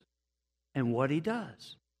and what he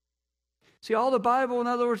does. See, all the Bible, in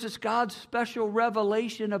other words, is God's special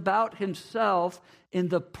revelation about himself in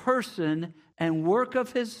the person and work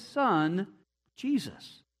of his Son,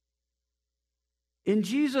 Jesus. In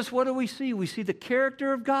Jesus, what do we see? We see the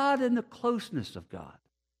character of God and the closeness of God.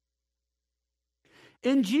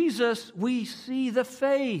 In Jesus, we see the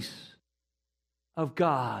face of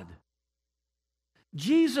God.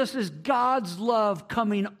 Jesus is God's love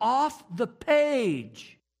coming off the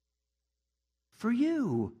page for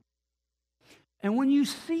you. And when you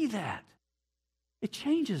see that, it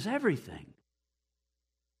changes everything.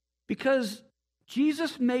 Because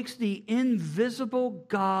Jesus makes the invisible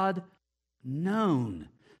God known.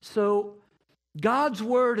 So God's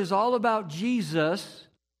word is all about Jesus,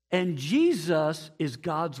 and Jesus is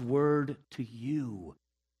God's word to you.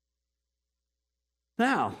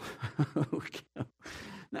 Now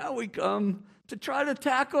we come to try to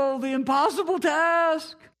tackle the impossible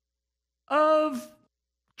task of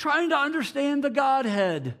trying to understand the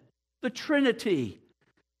Godhead, the Trinity,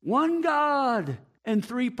 one God and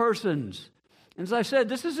three persons. And as I said,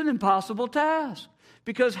 this is an impossible task,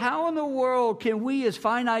 because how in the world can we as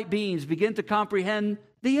finite beings begin to comprehend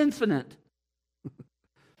the infinite?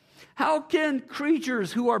 How can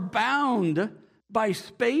creatures who are bound by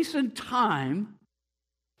space and time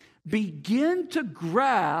begin to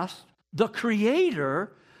grasp the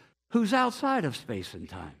Creator who's outside of space and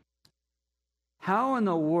time? How in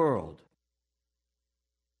the world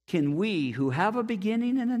can we, who have a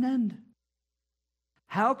beginning and an end,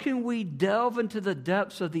 how can we delve into the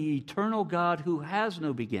depths of the eternal God who has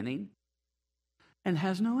no beginning and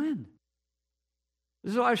has no end?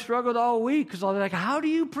 This is why I struggled all week, because I was like, how do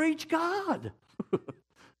you preach God?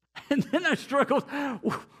 And then I struggled,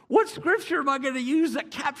 what scripture am I going to use that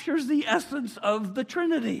captures the essence of the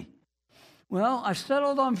Trinity? Well, I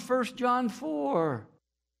settled on 1 John 4.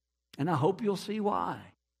 And I hope you'll see why.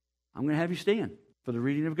 I'm going to have you stand for the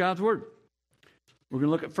reading of God's Word. We're going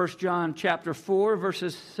to look at 1 John chapter 4,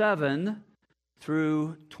 verses 7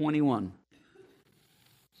 through 21.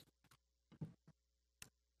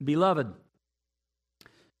 Beloved,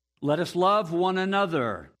 let us love one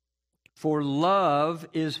another, for love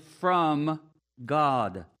is from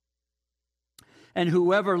God. And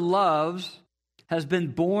whoever loves has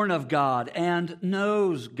been born of God and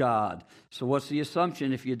knows God. So what's the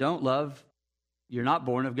assumption? If you don't love, you're not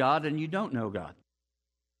born of God and you don't know God.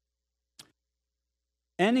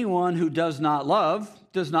 Anyone who does not love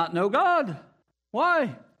does not know God.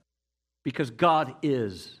 Why? Because God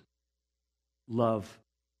is love.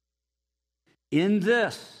 In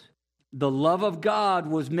this, the love of God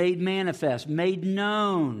was made manifest, made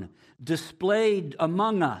known, displayed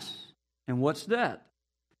among us. And what's that?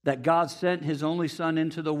 That God sent his only Son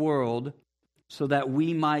into the world so that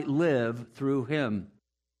we might live through him.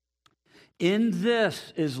 In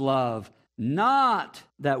this is love, not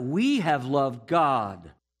that we have loved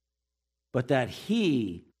God, but that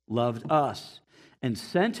he loved us and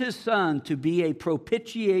sent his Son to be a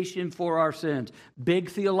propitiation for our sins. Big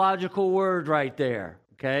theological word right there,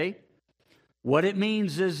 okay? What it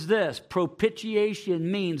means is this: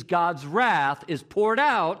 propitiation means God's wrath is poured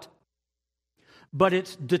out, but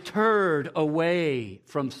it's deterred away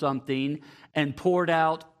from something and poured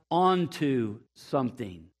out onto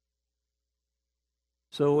something.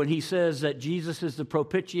 So when he says that Jesus is the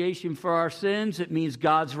propitiation for our sins, it means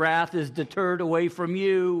God's wrath is deterred away from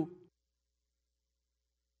you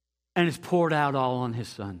and it's poured out all on his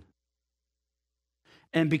Son.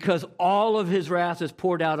 And because all of his wrath is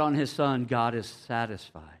poured out on his Son, God is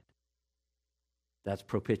satisfied. That's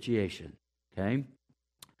propitiation, okay?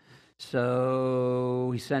 So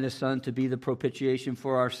he sent his Son to be the propitiation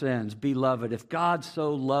for our sins. Beloved, if God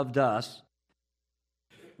so loved us,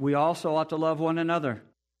 we also ought to love one another.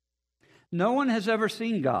 No one has ever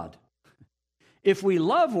seen God. If we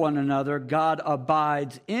love one another, God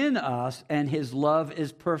abides in us, and his love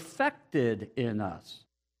is perfected in us.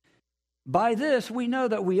 By this we know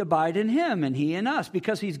that we abide in him and he in us,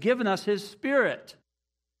 because he's given us his Spirit.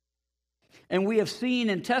 And we have seen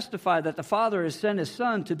and testified that the Father has sent his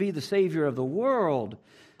Son to be the Savior of the world.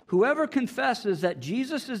 Whoever confesses that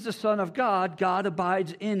Jesus is the Son of God, God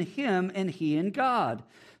abides in him and he in God.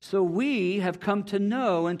 So we have come to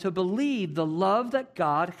know and to believe the love that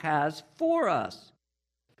God has for us.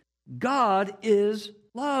 God is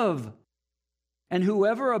love. And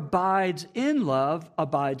whoever abides in love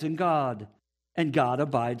abides in God, and God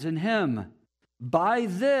abides in him. By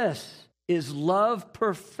this is love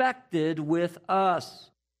perfected with us,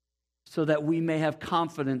 so that we may have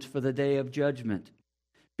confidence for the day of judgment.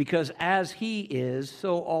 Because as he is,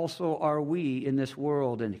 so also are we in this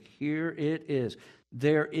world. And here it is.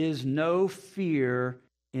 There is no fear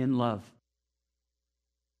in love.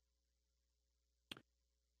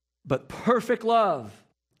 But perfect love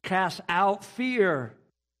casts out fear,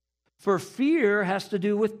 for fear has to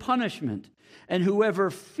do with punishment. And whoever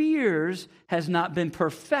fears has not been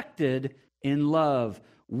perfected in love.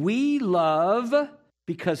 We love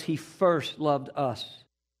because he first loved us.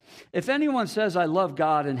 If anyone says, I love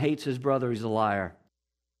God and hates his brother, he's a liar.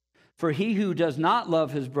 For he who does not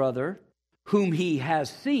love his brother, whom he has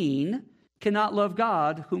seen, cannot love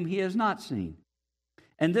God, whom he has not seen.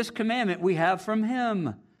 And this commandment we have from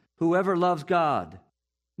him: whoever loves God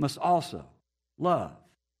must also love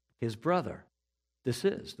his brother. This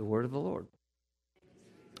is the word of the Lord.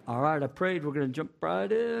 All right, I prayed. We're going to jump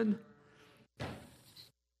right in.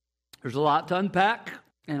 There's a lot to unpack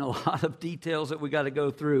and a lot of details that we got to go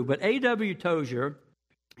through. But A.W. Tozer,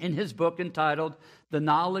 in his book entitled The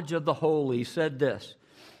Knowledge of the Holy, said this: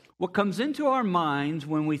 what comes into our minds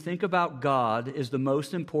when we think about God is the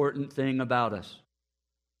most important thing about us.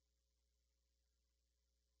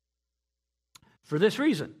 For this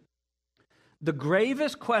reason, the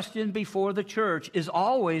gravest question before the church is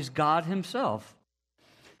always God himself.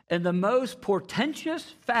 And the most portentous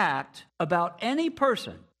fact about any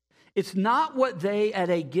person, it's not what they at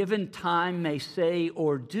a given time may say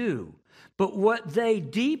or do, but what they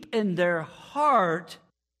deep in their heart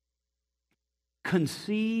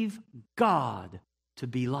conceive God to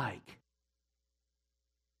be like.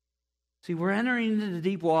 See, we're entering into the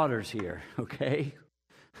deep waters here, okay?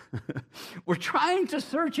 We're trying to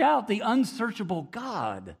search out the unsearchable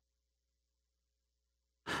God.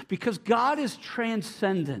 Because God is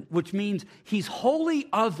transcendent, which means he's wholly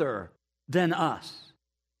other than us.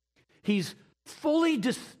 He's fully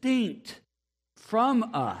distinct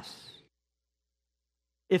from us.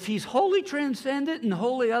 If he's wholly transcendent and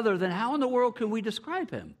wholly other, then how in the world can we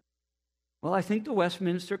describe him? Well, I think the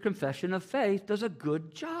Westminster Confession of Faith does a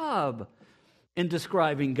good job in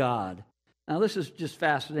describing God. Now, this is just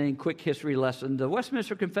fascinating, quick history lesson. The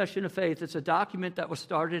Westminster Confession of Faith, it's a document that was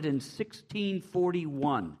started in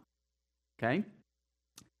 1641, okay,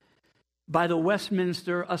 by the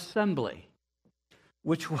Westminster Assembly,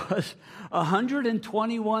 which was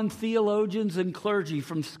 121 theologians and clergy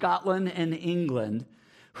from Scotland and England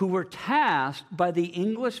who were tasked by the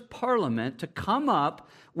English Parliament to come up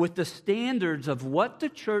with the standards of what the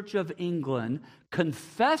Church of England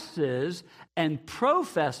confesses and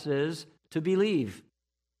professes to believe.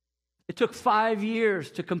 It took 5 years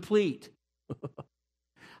to complete.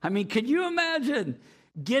 I mean, can you imagine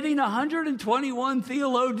getting 121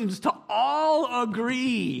 theologians to all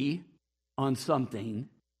agree on something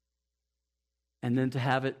and then to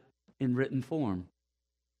have it in written form?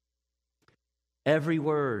 Every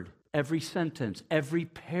word, every sentence, every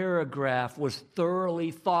paragraph was thoroughly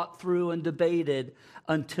thought through and debated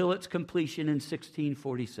until its completion in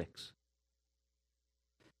 1646.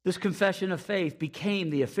 This confession of faith became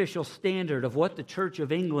the official standard of what the Church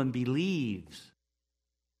of England believes.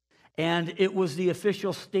 And it was the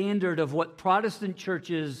official standard of what Protestant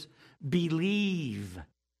churches believe.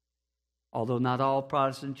 Although not all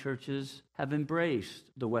Protestant churches have embraced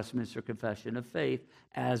the Westminster Confession of Faith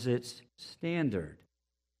as its standard.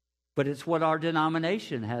 But it's what our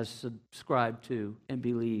denomination has subscribed to and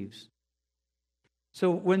believes. So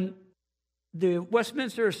when the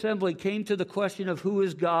Westminster Assembly came to the question of who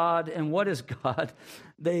is God and what is God,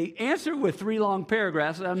 they answered with 3 long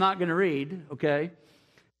paragraphs that I'm not going to read, okay?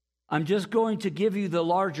 I'm just going to give you the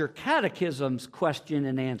larger catechism's question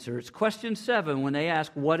and answer. It's question 7 when they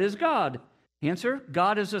ask, what is God? Answer,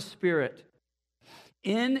 God is a spirit,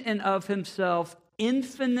 in and of himself,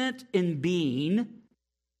 infinite in being,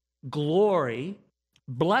 glory,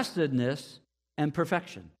 blessedness, and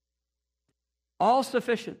perfection. All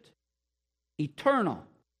sufficient, eternal,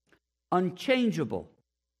 unchangeable,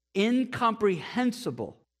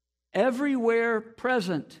 incomprehensible, everywhere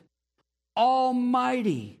present,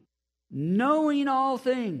 almighty, knowing all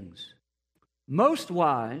things, most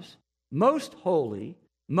wise, most holy,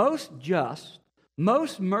 most just,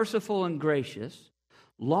 most merciful and gracious,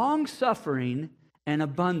 long-suffering and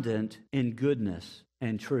abundant in goodness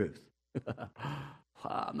and truth.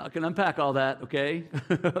 I'm not going to unpack all that, okay?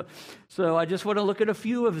 So I just want to look at a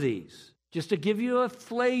few of these, just to give you a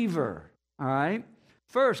flavor, all right?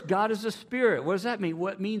 First, God is a spirit. What does that mean?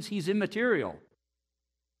 What means he's immaterial?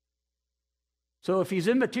 So if he's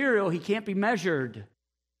immaterial, he can't be measured.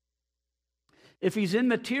 If he's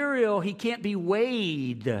immaterial, he can't be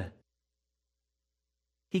weighed.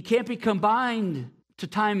 He can't be combined to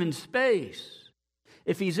time and space.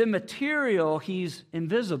 If he's immaterial, he's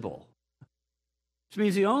invisible. Which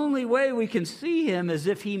means the only way we can see him is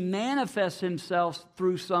if he manifests himself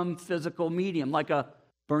through some physical medium, like a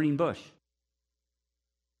burning bush,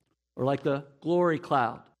 or like the glory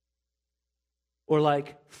cloud, or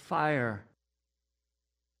like fire.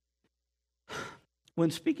 When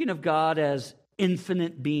speaking of God as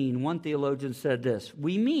infinite being, one theologian said this: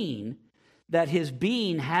 we mean that his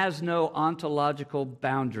being has no ontological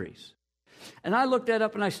boundaries. And I looked that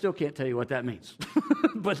up and I still can't tell you what that means.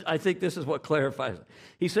 But I think this is what clarifies it.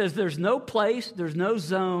 He says there's no place, there's no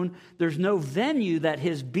zone, there's no venue that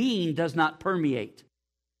his being does not permeate.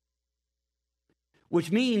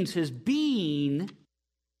 Which means his being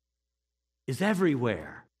is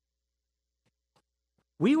everywhere.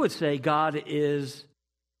 We would say God is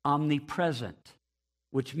omnipresent,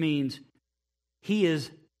 which means he is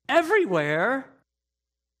everywhere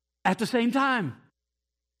at the same time.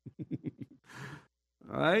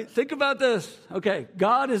 All right, think about this. Okay,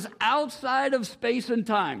 God is outside of space and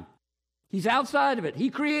time. He's outside of it. He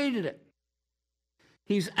created it.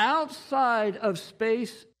 He's outside of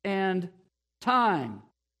space and time.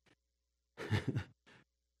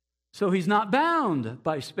 So he's not bound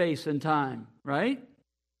by space and time, right?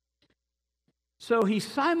 So he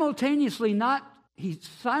simultaneously not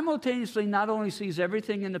only sees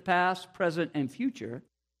everything in the past, present, and future,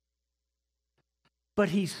 but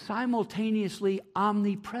he's simultaneously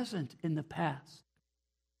omnipresent in the past,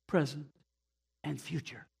 present, and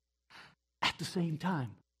future at the same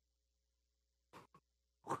time.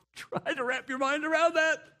 Try to wrap your mind around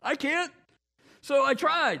that. I can't. So I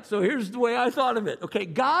tried. So here's the way I thought of it. Okay,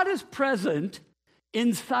 God is present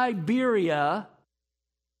in Siberia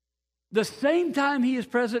the same time he is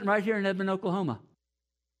present right here in Edmond, Oklahoma.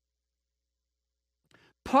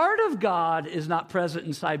 Part of God is not present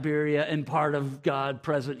in Siberia and part of God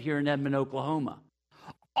present here in Edmond, Oklahoma.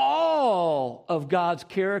 All of God's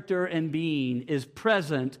character and being is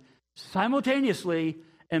present simultaneously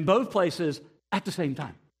in both places at the same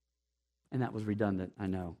time. And that was redundant, I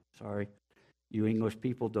know. Sorry. You English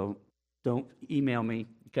people, don't email me,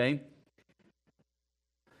 okay?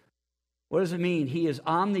 What does it mean? He is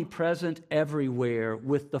omnipresent everywhere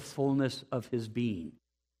with the fullness of his being.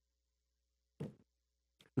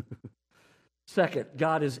 Second,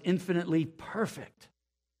 God is infinitely perfect.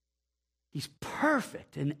 He's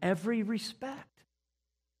perfect in every respect.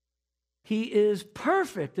 He is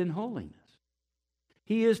perfect in holiness.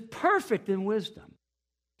 He is perfect in wisdom.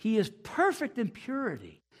 He is perfect in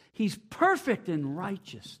purity. He's perfect in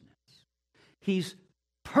righteousness. He's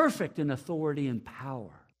perfect in authority and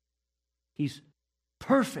power. He's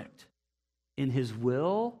perfect in his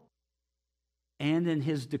will and in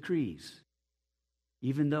his decrees,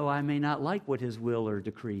 even though I may not like what his will or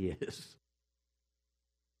decree is.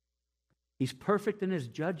 He's perfect in his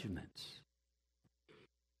judgments,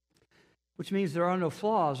 which means there are no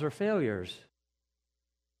flaws or failures.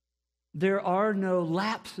 There are no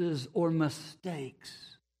lapses or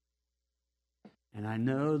mistakes. And I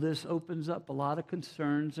know this opens up a lot of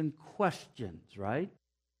concerns and questions, right?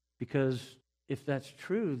 Because if that's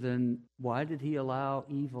true, then why did he allow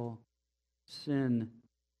evil, sin,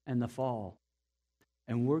 and the fall?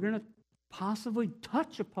 And we're going to possibly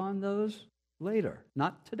touch upon those later.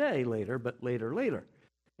 Not today, later, but later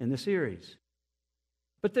in the series.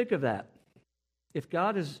 But think of that. If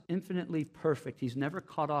God is infinitely perfect, he's never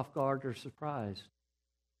caught off guard or surprised.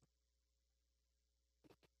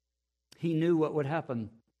 He knew what would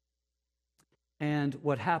happen. And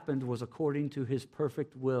what happened was according to his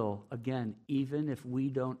perfect will. Again, even if we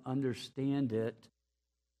don't understand it,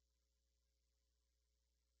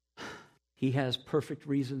 he has perfect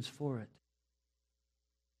reasons for it.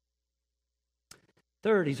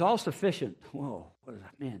 Third, he's all sufficient. Whoa, what is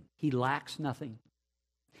that? Man, he lacks nothing.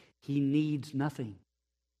 He needs nothing.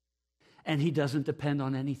 And he doesn't depend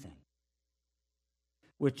on anything.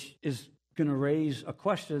 Which is going to raise a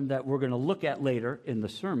question that we're going to look at later in the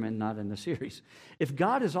sermon, not in the series. If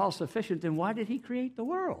God is all sufficient, then why did he create the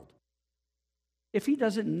world? If he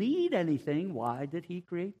doesn't need anything, why did he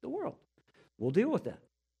create the world? We'll deal with that.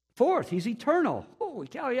 Fourth, he's eternal. Holy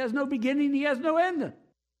cow, he has no beginning, he has no end.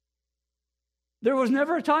 There was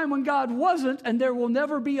never a time when God wasn't, and there will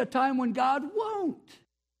never be a time when God won't.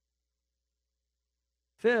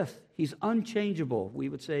 Fifth, he's unchangeable. We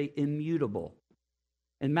would say immutable.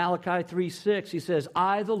 In Malachi 3:6, he says,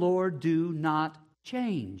 I, the Lord, do not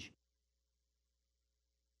change.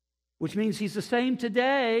 Which means he's the same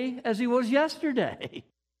today as he was yesterday.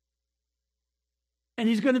 And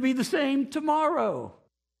he's going to be the same tomorrow.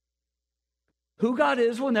 Who God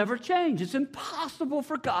is will never change. It's impossible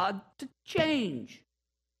for God to change.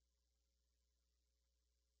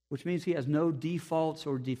 Which means he has no defaults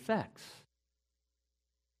or defects.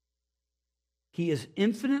 He is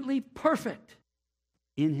infinitely perfect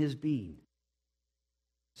in his being.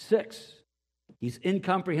 6, he's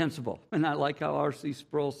incomprehensible. And I like how R.C.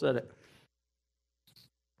 Sproul said it.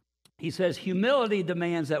 He says, humility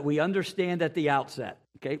demands that we understand at the outset.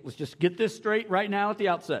 Okay, let's just get this straight right now at the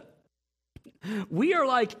outset. We are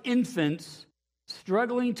like infants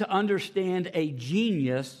struggling to understand a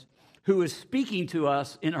genius who is speaking to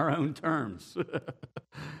us in our own terms.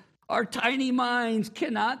 Our tiny minds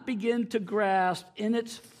cannot begin to grasp in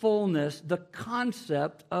its fullness the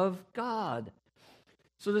concept of God.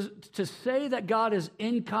 So to say that God is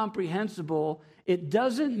incomprehensible, it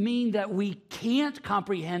doesn't mean that we can't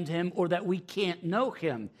comprehend him or that we can't know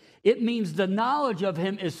him. It means the knowledge of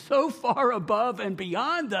him is so far above and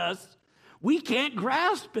beyond us, we can't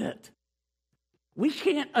grasp it. We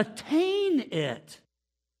can't attain it.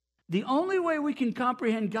 The only way we can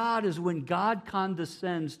comprehend God is when God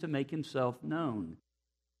condescends to make himself known.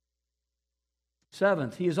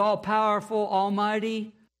 7th, he is all-powerful,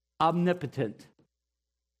 almighty, omnipotent,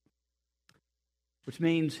 which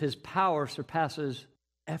means his power surpasses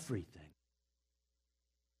everything,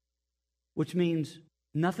 which means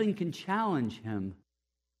nothing can challenge him.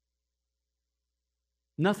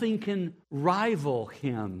 Nothing can rival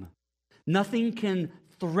him. Nothing can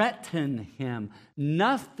threaten him.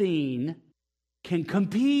 Nothing can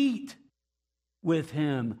compete with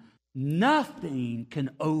him. Nothing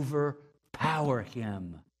can overpower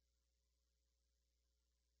him.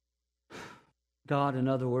 God, in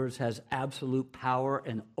other words, has absolute power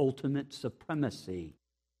and ultimate supremacy,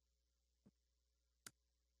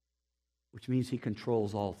 which means he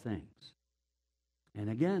controls all things. And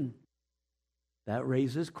again, that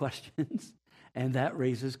raises questions. And that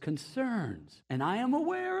raises concerns. And I am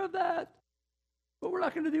aware of that. But we're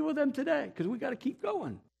not going to deal with them today because we got to keep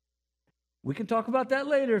going. We can talk about that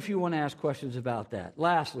later if you want to ask questions about that.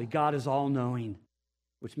 Lastly, God is all-knowing,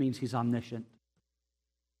 which means he's omniscient.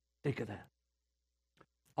 Think of that.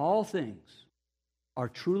 All things are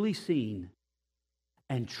truly seen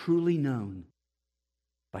and truly known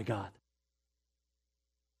by God.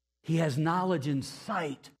 He has knowledge and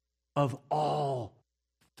sight of all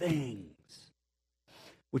things,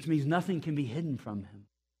 which means nothing can be hidden from him.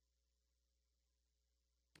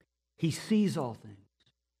 He sees all things.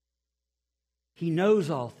 He knows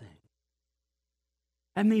all things.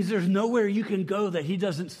 That means there's nowhere you can go that he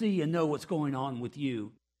doesn't see and know what's going on with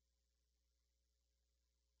you.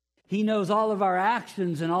 He knows all of our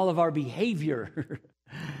actions and all of our behavior.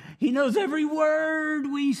 He knows every word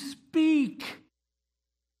we speak.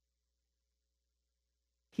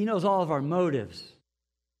 He knows all of our motives.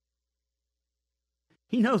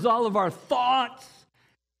 He knows all of our thoughts,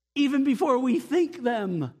 even before we think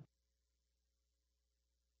them.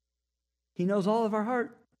 He knows all of our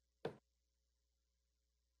heart.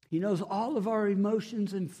 He knows all of our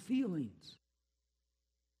emotions and feelings.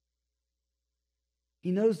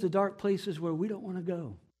 He knows the dark places where we don't want to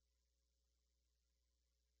go.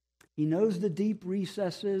 He knows the deep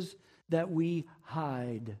recesses that we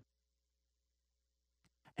hide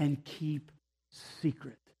and keep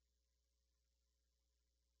secret.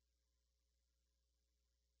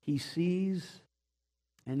 He sees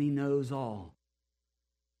and he knows all.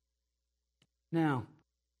 Now,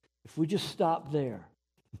 if we just stop there,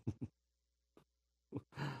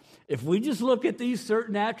 if we just look at these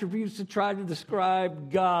certain attributes to try to describe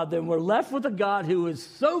God, then we're left with a God who is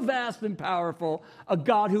so vast and powerful, a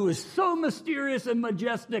God who is so mysterious and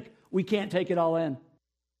majestic, we can't take it all in.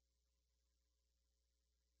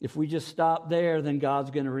 If we just stop there, then God's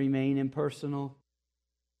going to remain impersonal,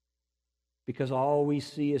 because all we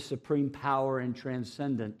see is supreme power and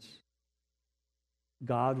transcendence.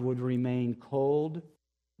 God would remain cold,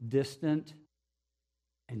 distant,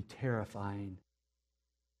 and terrifying.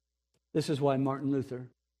 This is why Martin Luther,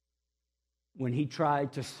 when he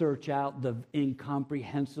tried to search out the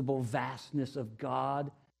incomprehensible vastness of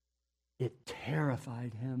God, it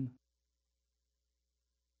terrified him.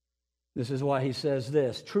 This is why he says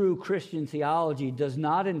this: true Christian theology does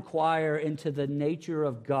not inquire into the nature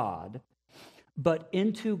of God, but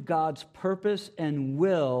into God's purpose and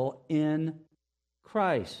will in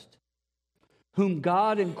Christ, whom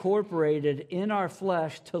God incorporated in our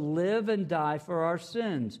flesh to live and die for our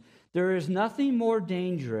sins. There is nothing more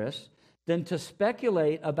dangerous than to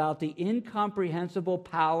speculate about the incomprehensible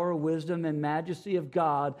power, wisdom, and majesty of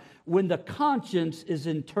God when the conscience is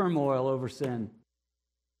in turmoil over sin.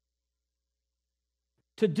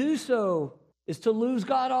 To do so is to lose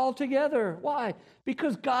God altogether. Why?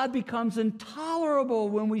 Because God becomes intolerable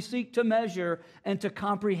when we seek to measure and to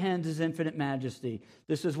comprehend his infinite majesty.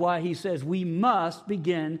 This is why he says we must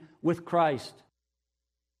begin with Christ.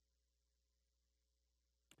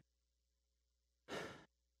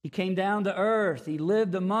 He came down to earth. He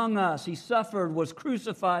lived among us. He suffered, was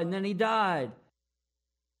crucified, and then he died.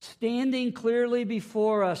 Standing clearly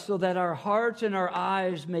before us so that our hearts and our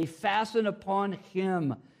eyes may fasten upon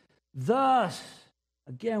him. Thus,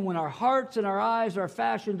 again, when our hearts and our eyes are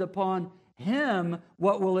fastened upon him,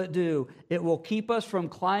 what will it do? It will keep us from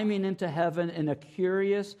climbing into heaven in a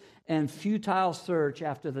curious and futile search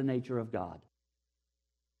after the nature of God.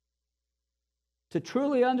 To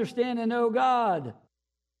truly understand and know God,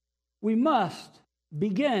 we must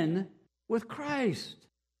begin with Christ.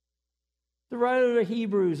 The writer of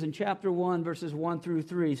Hebrews in chapter 1, verses 1 through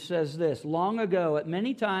 3 says this: Long ago, at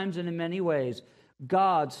many times and in many ways,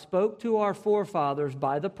 God spoke to our forefathers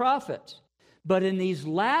by the prophets. But in these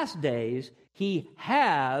last days, he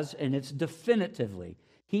has, and it's definitively,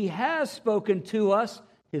 he has spoken to us,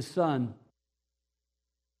 his Son,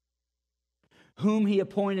 whom he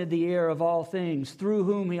appointed the heir of all things, through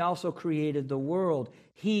whom he also created the world.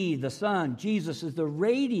 He, the Son, Jesus, is the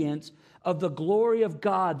radiance of the glory of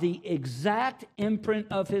God, the exact imprint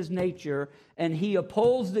of his nature, and he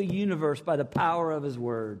upholds the universe by the power of his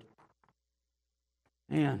word.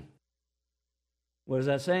 Man, what is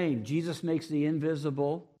that saying? Jesus makes the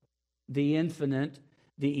invisible, the infinite,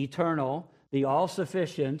 the eternal, the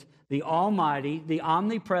all-sufficient, the almighty, the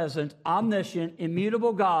omnipresent, omniscient,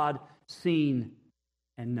 immutable God seen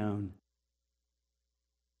and known.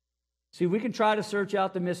 See, we can try to search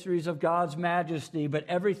out the mysteries of God's majesty, but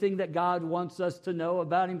everything that God wants us to know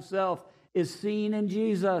about himself is seen in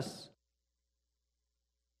Jesus.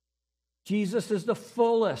 Jesus is the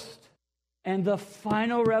fullest and the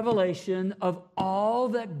final revelation of all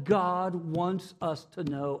that God wants us to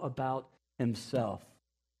know about himself.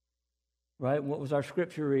 Right? What was our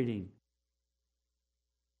scripture reading?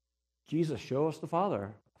 Jesus, show us the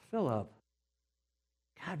Father. Philip,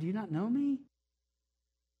 God, do you not know me?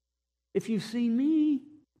 If you've seen me,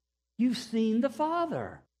 you've seen the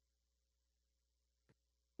Father.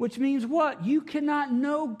 Which means what? You cannot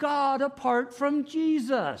know God apart from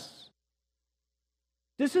Jesus.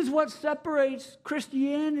 This is what separates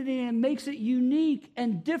Christianity and makes it unique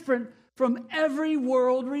and different from every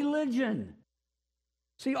world religion.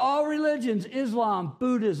 See, all religions, Islam,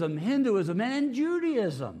 Buddhism, Hinduism, and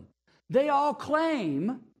Judaism, they all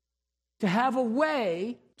claim to have a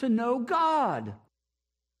way to know God,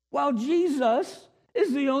 while Jesus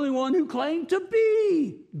is the only one who claimed to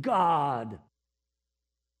be God.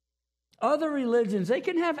 Other religions, they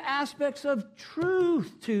can have aspects of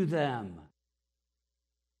truth to them,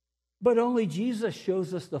 but only Jesus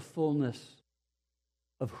shows us the fullness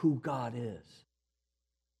of who God is.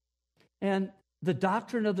 And the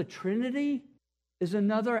doctrine of the Trinity is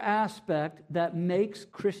another aspect that makes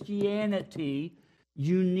Christianity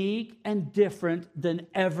unique and different than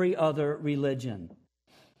every other religion.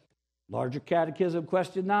 Larger Catechism,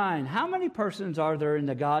 question 9. How many persons are there in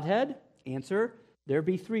the Godhead? Answer, there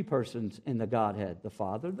be 3 persons in the Godhead, the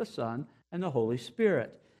Father, the Son, and the Holy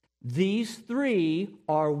Spirit. These 3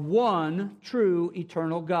 are one true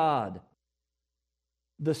eternal God,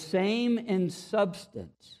 the same in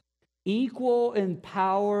substance, equal in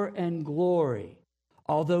power and glory,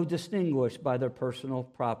 although distinguished by their personal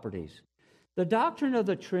properties. The doctrine of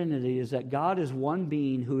the Trinity is that God is one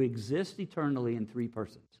being who exists eternally in 3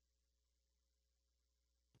 persons.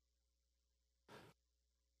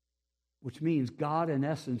 Which means God in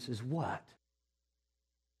essence is what?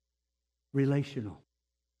 Relational.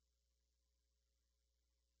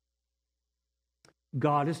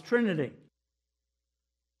 God is Trinity.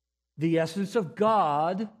 The essence of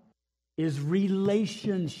God is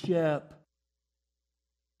relationship.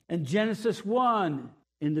 And Genesis 1,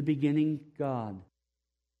 in the beginning, God.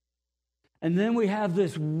 And then we have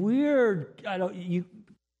this weird,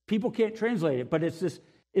 people can't translate it, but it's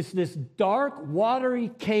this dark,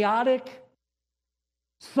 watery, chaotic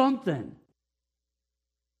something.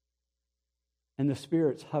 And the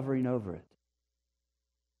Spirit's hovering over it.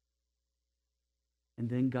 And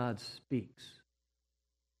then God speaks.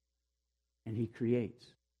 And he creates.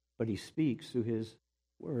 But he speaks through his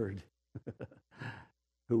word.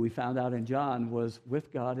 Who we found out in John was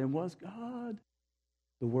with God and was God.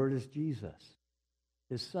 The word is Jesus,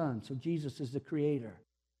 his Son. So Jesus is the creator.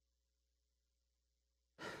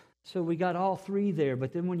 So we got all 3 there,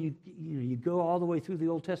 but then when you go all the way through the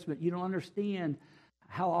Old Testament, you don't understand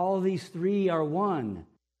how all of these 3 are one.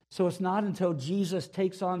 So it's not until Jesus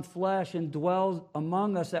takes on flesh and dwells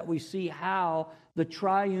among us that we see how the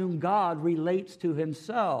triune God relates to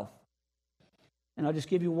himself. And I'll just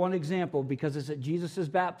give you one example because it's at Jesus'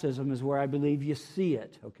 baptism is where I believe you see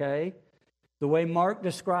it, okay? The way Mark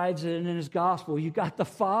describes it in his gospel, you got the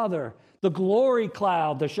Father, the glory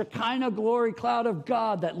cloud, the Shekinah glory cloud of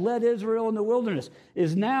God that led Israel in the wilderness,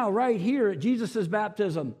 is now right here at Jesus'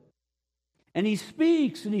 baptism. And he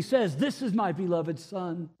speaks and he says, "This is my beloved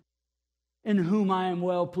Son, in whom I am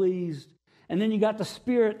well pleased." And then you got the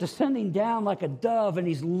Spirit descending down like a dove, and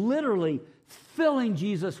he's literally filling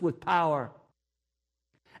Jesus with power.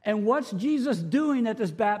 And what's Jesus doing at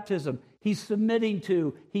this baptism? He's submitting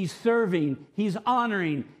to, he's serving, he's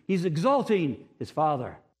honoring, he's exalting his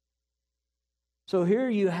Father. So here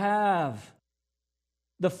you have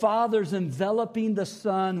the Father's enveloping the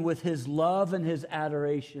Son with his love and his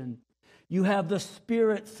adoration. You have the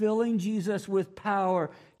Spirit filling Jesus with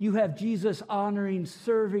power. You have Jesus honoring,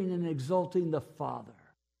 serving, and exalting the Father.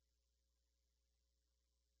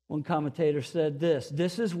 One commentator said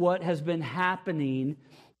this is what has been happening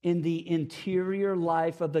in the interior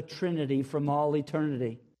life of the Trinity from all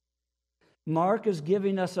eternity. Mark is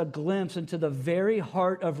giving us a glimpse into the very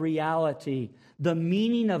heart of reality, the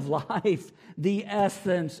meaning of life, the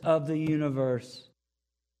essence of the universe.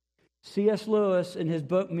 C.S. Lewis, in his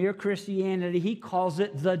book Mere Christianity, he calls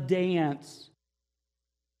it the dance.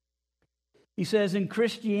 He says, in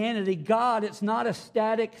Christianity, God, it's not a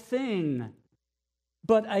static thing,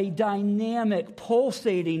 but a dynamic,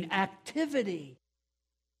 pulsating activity.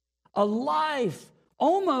 A life,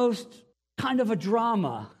 almost kind of a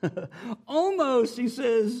drama. Almost, he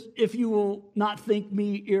says, if you will not think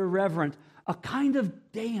me irreverent, a kind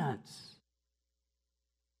of dance.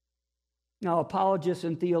 Now, apologist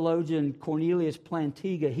and theologian Cornelius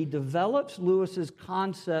Plantinga, he develops Lewis's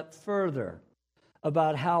concept further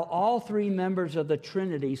about how all three members of the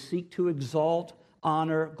Trinity seek to exalt,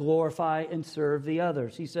 honor, glorify, and serve the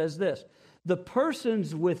others. He says this: the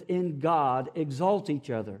persons within God exalt each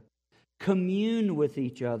other, commune with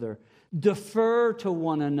each other, defer to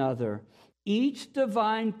one another. Each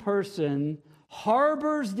divine person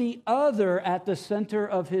harbors the other at the center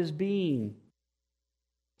of his being.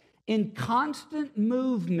 In constant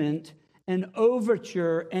movement and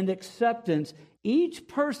overture and acceptance, each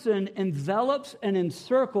person envelops and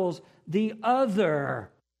encircles the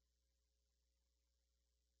other.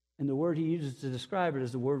 And the word he uses to describe it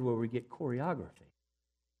is the word where we get choreography.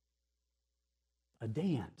 A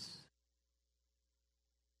dance.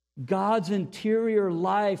 God's interior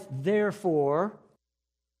life, therefore,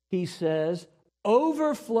 he says,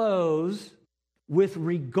 overflows with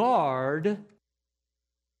regard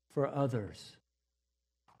for others.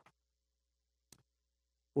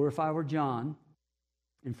 Or if I were John,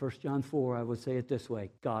 in 1 John 4, I would say it this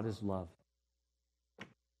way: God is love.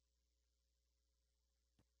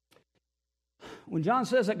 When John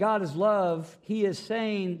says that God is love, he is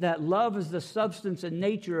saying that love is the substance and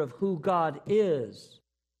nature of who God is.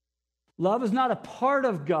 Love is not a part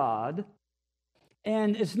of God,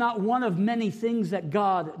 and it's not one of many things that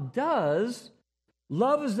God does.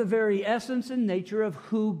 Love is the very essence and nature of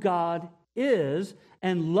who God is,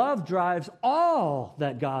 and love drives all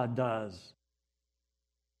that God does.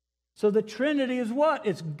 So the Trinity is what?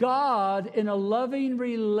 It's God in a loving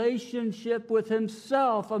relationship with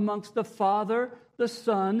himself amongst the Father, the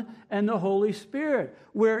Son, and the Holy Spirit,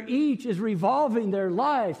 where each is revolving their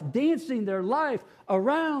life, dancing their life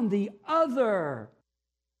around the other.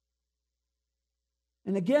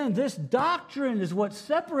 And again, this doctrine is what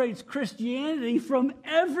separates Christianity from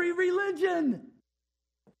every religion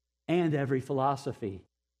and every philosophy.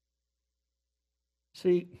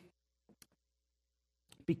 See,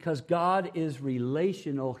 because God is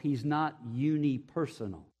relational, he's not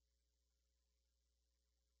unipersonal.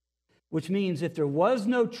 Which means if there was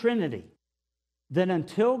no Trinity, then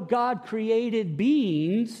until God created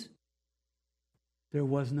beings, there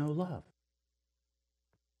was no love.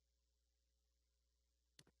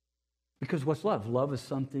 Because what's love? Love is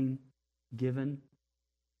something given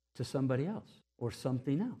to somebody else or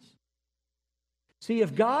something else. See,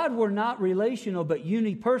 if God were not relational but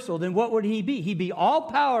unipersonal, then what would he be? He'd be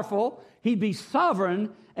all-powerful, he'd be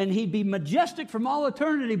sovereign, and he'd be majestic from all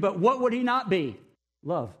eternity, but what would he not be?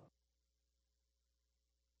 Love.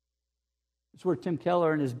 That's where Tim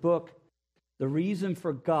Keller, in his book, The Reason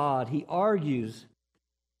for God, he argues,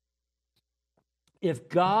 if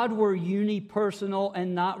God were unipersonal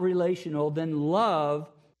and not relational, then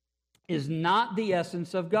love is not the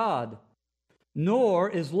essence of God, nor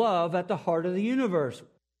is love at the heart of the universe.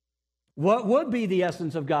 What would be the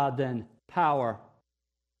essence of God then? Power.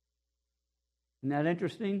 Isn't that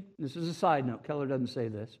interesting? This is a side note. Keller doesn't say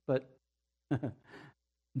this, but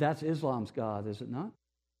that's Islam's God, is it not?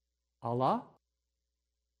 Allah?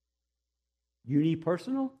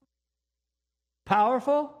 Unipersonal?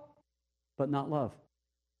 Powerful? But not love.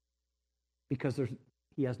 because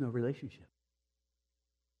he has no relationship.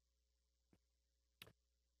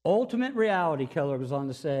 Ultimate reality, Keller goes on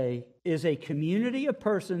to say, is a community of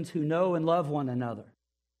persons who know and love one another.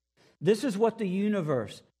 This is what the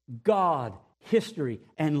universe, God, history,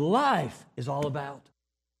 and life is all about.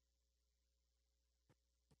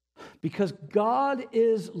 Because God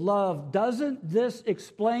is love, doesn't this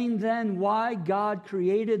explain then why God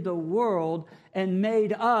created the world and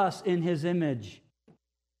made us in his image?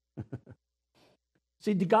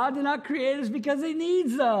 See, God did not create us because he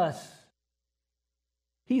needs us.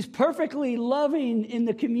 He's perfectly loving in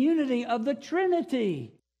the community of the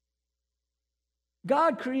Trinity.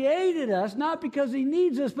 God created us not because he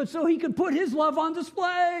needs us, but so he could put his love on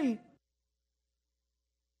display.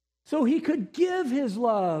 So he could give his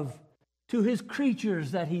love to his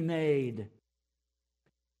creatures that he made.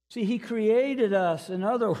 See, he created us, in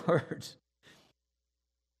other words,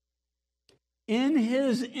 in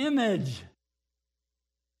his image,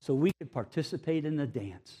 so we could participate in the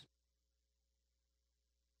dance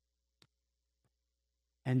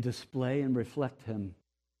and display and reflect him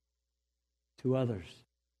to others.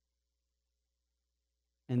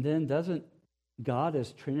 And then doesn't God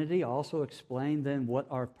as Trinity also explain then what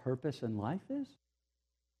our purpose in life is?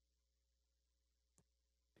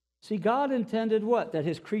 See, God intended what? That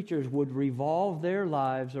his creatures would revolve their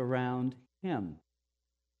lives around him.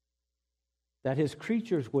 That his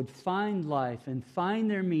creatures would find life and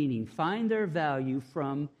find their meaning, find their value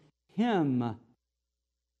from him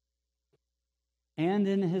and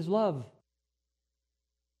in his love.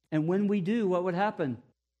 And when we do, what would happen?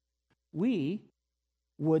 We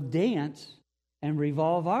would dance and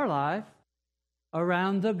revolve our life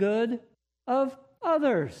around the good of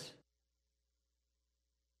others.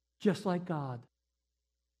 Just like God.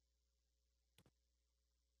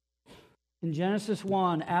 In Genesis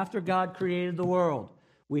 1, after God created the world,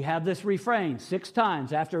 we have this refrain 6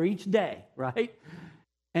 times after each day, right?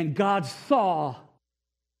 And God saw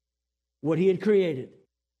what he had created,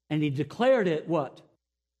 and he declared it what?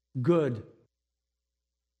 Good.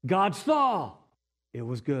 God saw it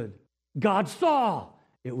was good. God saw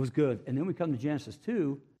it was good. And then we come to Genesis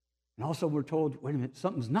 2, and also we're told, wait a minute,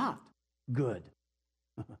 something's not good.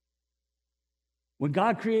 When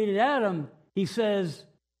God created Adam, he says,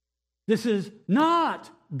 this is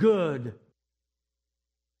not good.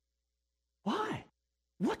 Why?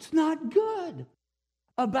 What's not good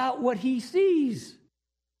about what he sees?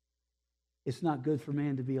 It's not good for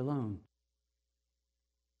man to be alone.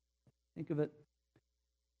 Think of it.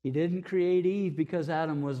 He didn't create Eve because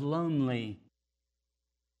Adam was lonely.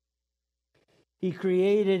 He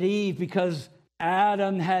created Eve because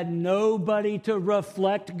Adam had nobody to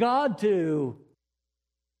reflect God to.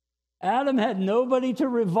 Adam had nobody to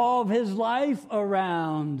revolve his life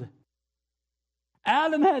around.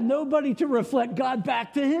 Adam had nobody to reflect God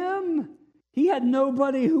back to him. He had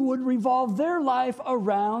nobody who would revolve their life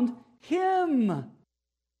around him.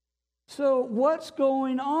 So what's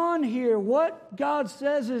going on here? What God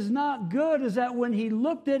says is not good is that when he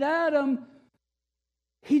looked at Adam,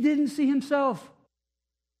 he didn't see himself.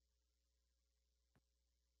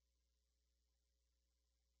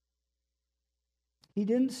 He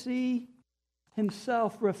didn't see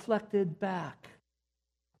himself reflected back.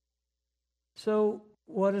 So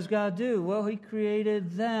what does God do? Well, he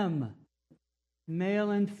created them, male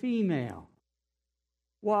and female.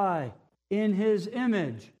 Why? In his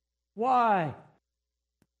image. Why?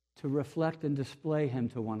 To reflect and display him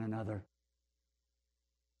to one another.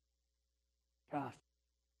 Gosh.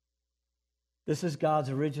 This is God's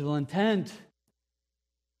original intent.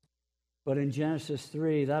 But in Genesis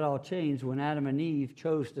 3, that all changed when Adam and Eve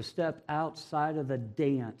chose to step outside of the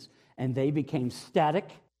dance, and they became static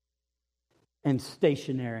and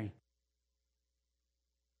stationary.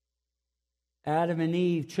 Adam and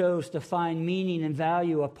Eve chose to find meaning and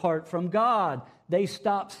value apart from God. They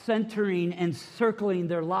stopped centering and circling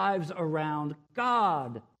their lives around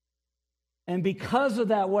God. And because of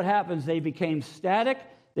that, what happens? They became static,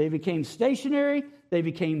 they became stationary, they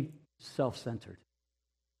became self-centered.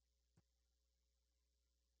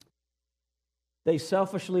 They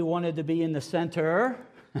selfishly wanted to be in the center,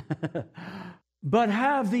 but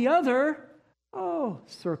have the other,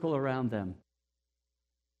 circle around them.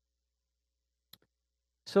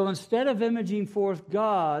 So instead of imaging forth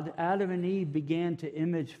God, Adam and Eve began to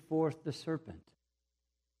image forth the serpent.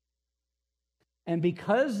 And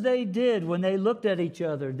because they did, when they looked at each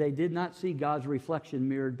other, they did not see God's reflection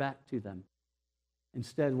mirrored back to them.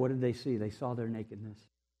 Instead, what did they see? They saw their nakedness.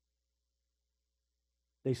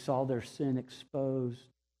 They saw their sin exposed,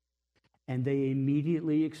 and they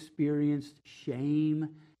immediately experienced shame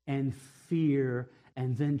and fear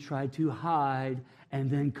and then try to hide and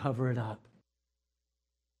then cover it up.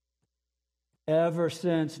 Ever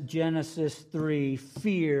since Genesis 3,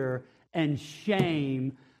 fear and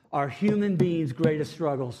shame are human beings' greatest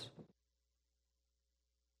struggles.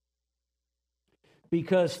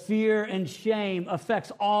 Because fear and shame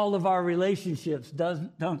affects all of our relationships,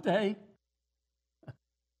 don't they?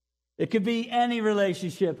 It could be any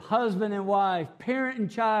relationship, husband and wife, parent and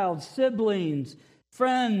child, siblings,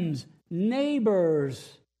 friends,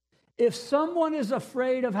 neighbors. If someone is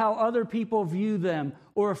afraid of how other people view them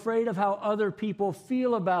or afraid of how other people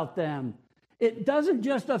feel about them, it doesn't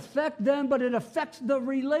just affect them, but it affects the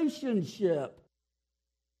relationship.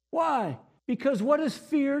 Why? Because what does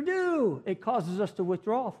fear do? It causes us to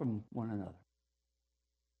withdraw from one another.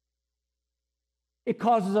 It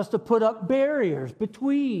causes us to put up barriers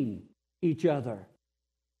between each other.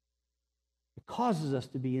 It causes us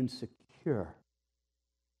to be insecure.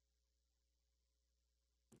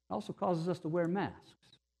 It also causes us to wear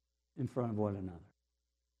masks in front of one another,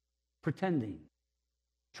 pretending,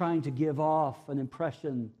 trying to give off an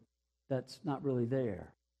impression that's not really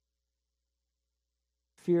there.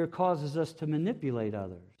 Fear causes us to manipulate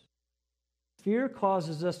others. Fear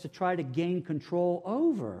causes us to try to gain control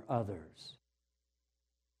over others.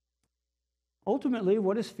 Ultimately,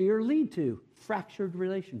 what does fear lead to? Fractured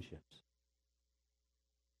relationships.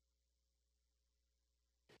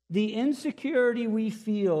 The insecurity we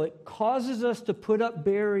feel, it causes us to put up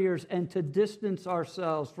barriers and to distance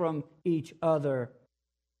ourselves from each other.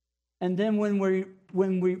 And then when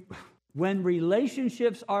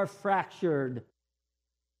relationships are fractured,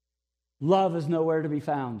 love is nowhere to be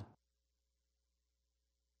found.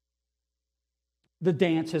 The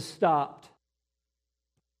dance has stopped.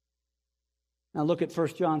 Now look at 1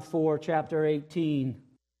 John 4, chapter 18.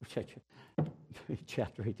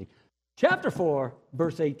 Chapter 18. Chapter 4,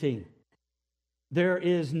 verse 18. There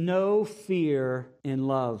is no fear in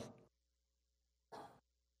love.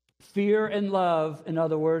 Fear and love, in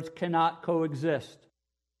other words, cannot coexist.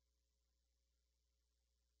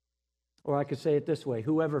 Or I could say it this way: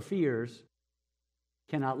 whoever fears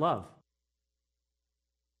cannot love.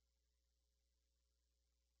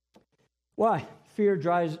 Why? Fear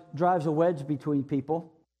drives a wedge between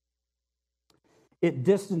people. It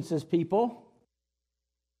distances people,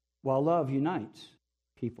 while love unites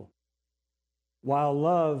people. While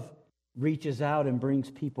love reaches out and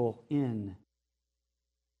brings people in.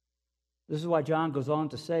 This is why John goes on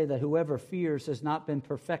to say that whoever fears has not been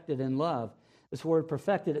perfected in love. This word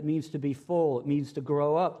perfected, it means to be full. It means to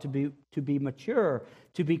grow up, to be mature,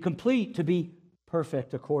 to be complete, to be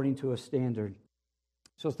perfect according to a standard.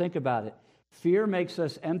 So think about it. Fear makes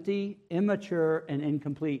us empty, immature, and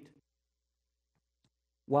incomplete.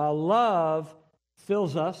 While love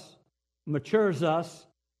fills us, matures us,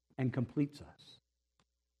 and completes us.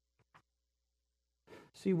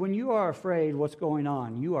 See, when you are afraid what's going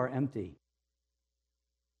on, you are empty.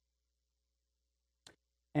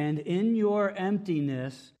 And in your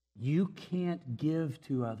emptiness, you can't give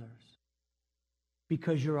to others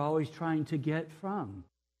because you're always trying to get from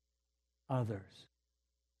others.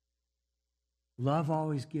 Love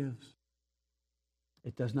always gives.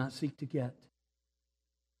 It does not seek to get.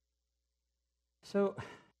 So,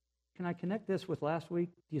 can I connect this with last week?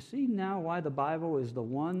 Do you see now why the Bible is the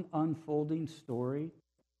one unfolding story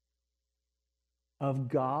of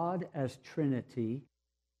God as Trinity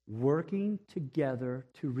working together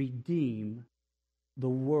to redeem the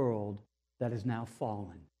world that is now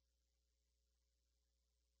fallen?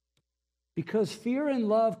 Because fear and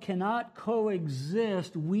love cannot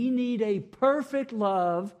coexist, we need a perfect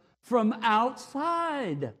love from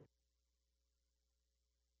outside.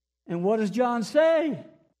 And what does John say?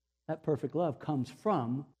 That perfect love comes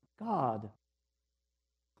from God.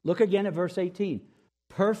 Look again at verse 18.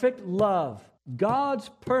 Perfect love, God's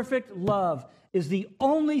perfect love, is the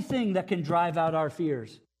only thing that can drive out our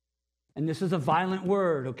fears. And this is a violent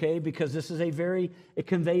word, okay? Because this is it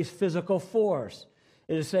conveys physical force.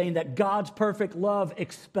 It is saying that God's perfect love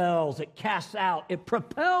expels, it casts out, it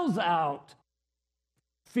propels out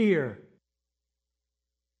fear.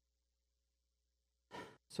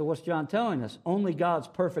 So what's John telling us? Only God's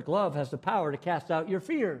perfect love has the power to cast out your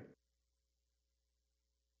fear.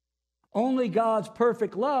 Only God's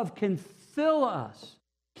perfect love can fill us,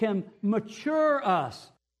 can mature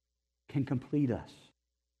us, can complete us.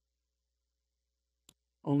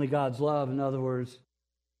 Only God's love, in other words,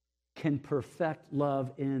 can perfect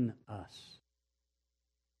love in us.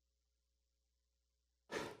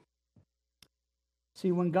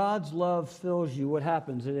 See, when God's love fills you, what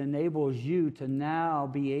happens? It enables you to now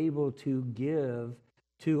be able to give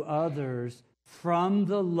to others from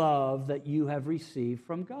the love that you have received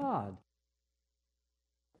from God.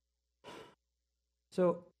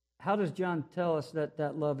 So, how does John tell us that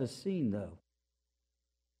that love is seen, though?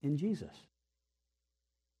 In Jesus.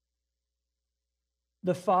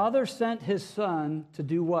 The Father sent his Son to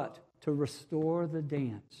do what? To restore the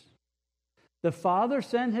dance. The Father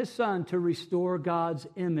sent his Son to restore God's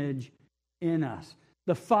image in us.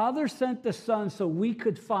 The Father sent the Son so we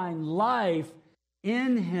could find life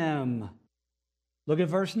in him. Look at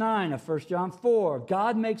verse 9 of 1 John 4.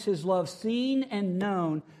 God makes his love seen and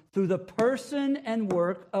known through the person and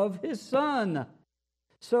work of his Son.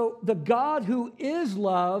 So the God who is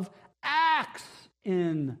love acts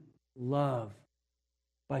in love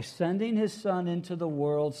by sending his Son into the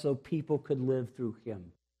world so people could live through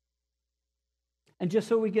him. And just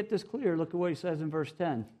so we get this clear, look at what he says in verse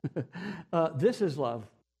 10. This is love,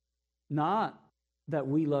 not that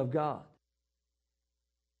we love God,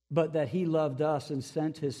 but that he loved us and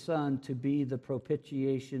sent his Son to be the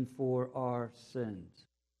propitiation for our sins.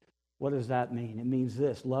 What does that mean? It means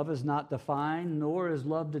this: love is not defined, nor is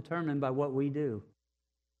love determined by what we do.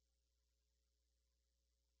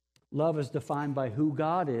 Love is defined by who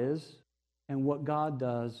God is and what God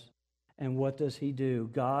does. And what does he do?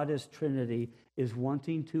 God as Trinity is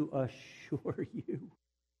wanting to assure you.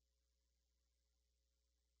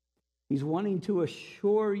 He's wanting to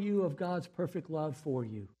assure you of God's perfect love for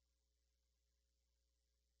you.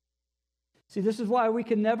 See, this is why we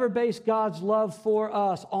can never base God's love for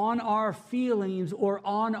us on our feelings or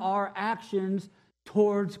on our actions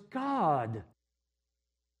towards God.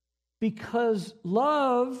 Because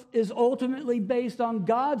love is ultimately based on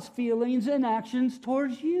God's feelings and actions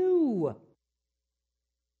towards you.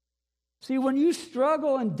 See, when you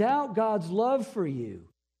struggle and doubt God's love for you,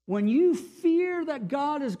 when you fear that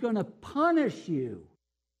God is going to punish you,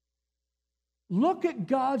 look at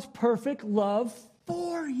God's perfect love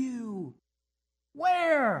for you.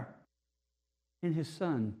 Where? In his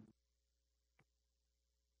Son,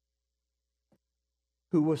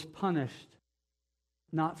 who was punished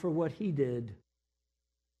not for what he did,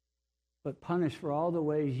 but punished for all the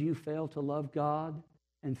ways you fail to love God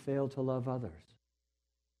and fail to love others.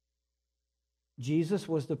 Jesus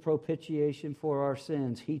was the propitiation for our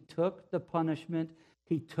sins. He took the punishment.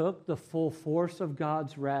 He took the full force of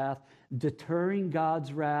God's wrath, deterring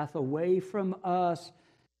God's wrath away from us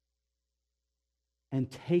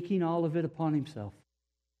and taking all of it upon himself.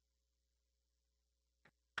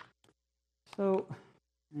 So,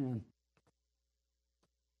 man,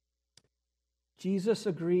 Jesus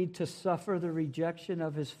agreed to suffer the rejection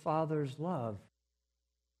of his Father's love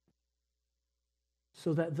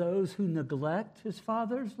so that those who neglect his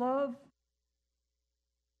Father's love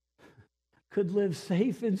could live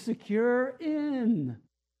safe and secure in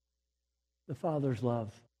the Father's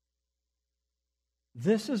love.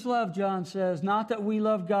 This is love, John says, not that we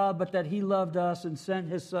love God, but that he loved us and sent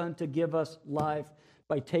his Son to give us life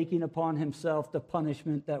by taking upon himself the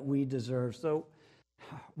punishment that we deserve. So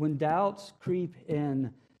when doubts creep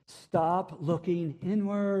in, stop looking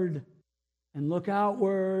inward and look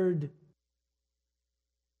outward.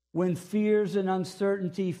 When fears and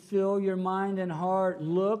uncertainty fill your mind and heart,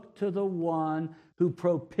 look to the one who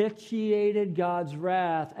propitiated God's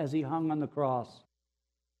wrath as he hung on the cross.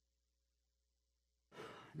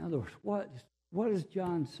 In other words, what is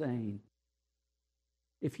John saying?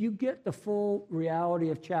 If you get the full reality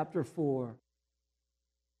of chapter 4,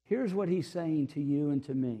 here's what he's saying to you and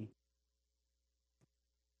to me.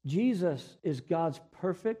 Jesus is God's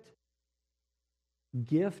perfect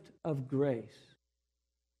gift of grace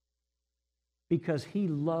because he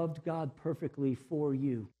loved God perfectly for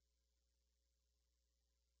you.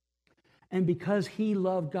 And because he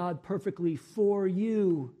loved God perfectly for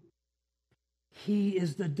you, he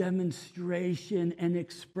is the demonstration and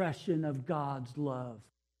expression of God's love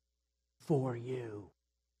for you.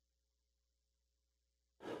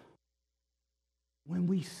 When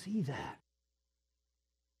we see that,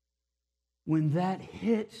 when that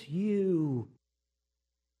hits you,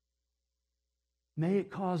 may it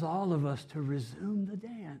cause all of us to resume the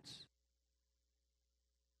dance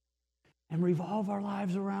and revolve our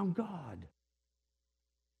lives around God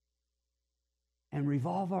and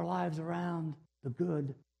revolve our lives around the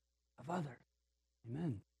good of others.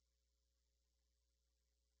 Amen.